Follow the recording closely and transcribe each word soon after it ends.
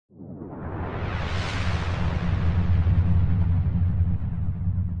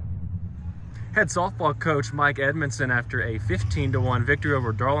Head softball coach Mike Edmonson, after a 15-1 victory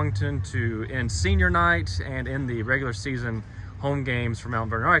over Darlington to end senior night and in the regular season home games for Mount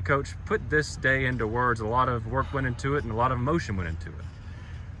Vernon. All right, Coach, put this day into words. A lot of work went into it and a lot of emotion went into it.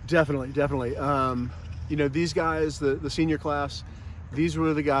 Definitely. You know, these guys, the senior class, these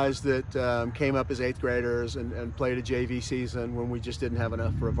were the guys that came up as 8th graders and played a JV season when we just didn't have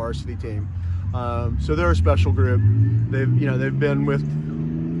enough for a varsity team. So they're a special group. They've been with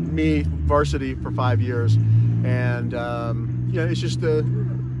me varsity for 5 years, and it's just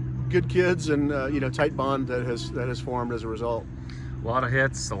good kids and tight bond that has formed as a result. A lot of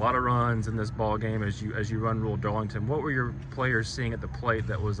hits, a lot of runs in this ball game as you run rule Darlington. What were your players seeing at the plate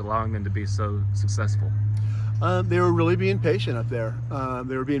that was allowing them to be so successful? They were really being patient up there.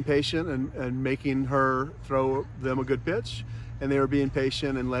 They were being patient and making her throw them a good pitch, and they were being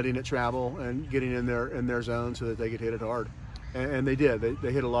patient and letting it travel and getting in their zone so that they could hit it hard. And they did.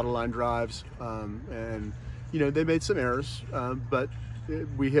 They hit a lot of line drives, and they made some errors, but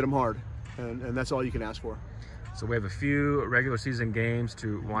we hit them hard, and that's all you can ask for. So we have a few regular season games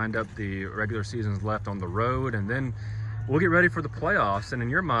to wind up the regular seasons left on the road, and then we'll get ready for the playoffs. And in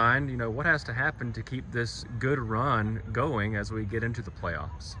your mind, what has to happen to keep this good run going as we get into the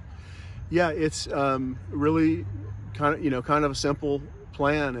playoffs? Yeah, it's really kind of a simple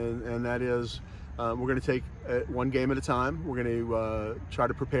plan, and that is we're going to take one game at a time. We're going to try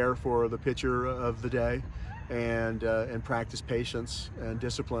to prepare for the pitcher of the day, and practice patience and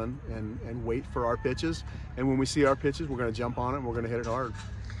discipline and wait for our pitches. And when we see our pitches, we're going to jump on it and we're going to hit it hard.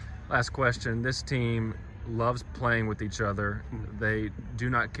 Last question. This team loves playing with each other. They do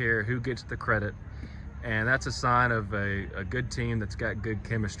not care who gets the credit, and that's a sign of a good team that's got good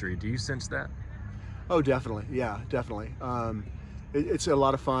chemistry. Do you sense that? Oh, definitely. Yeah, definitely. It's a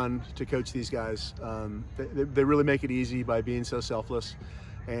lot of fun to coach these guys. They really make it easy by being so selfless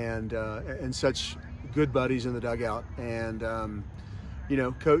and such good buddies in the dugout. And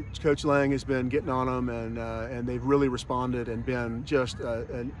Coach Lang has been getting on them, and they've really responded and been just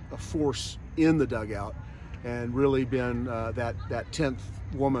a force in the dugout, and really been that 10th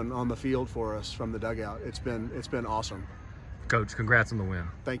woman on the field for us from the dugout. It's been awesome. Coach, congrats on the win.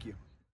 Thank you.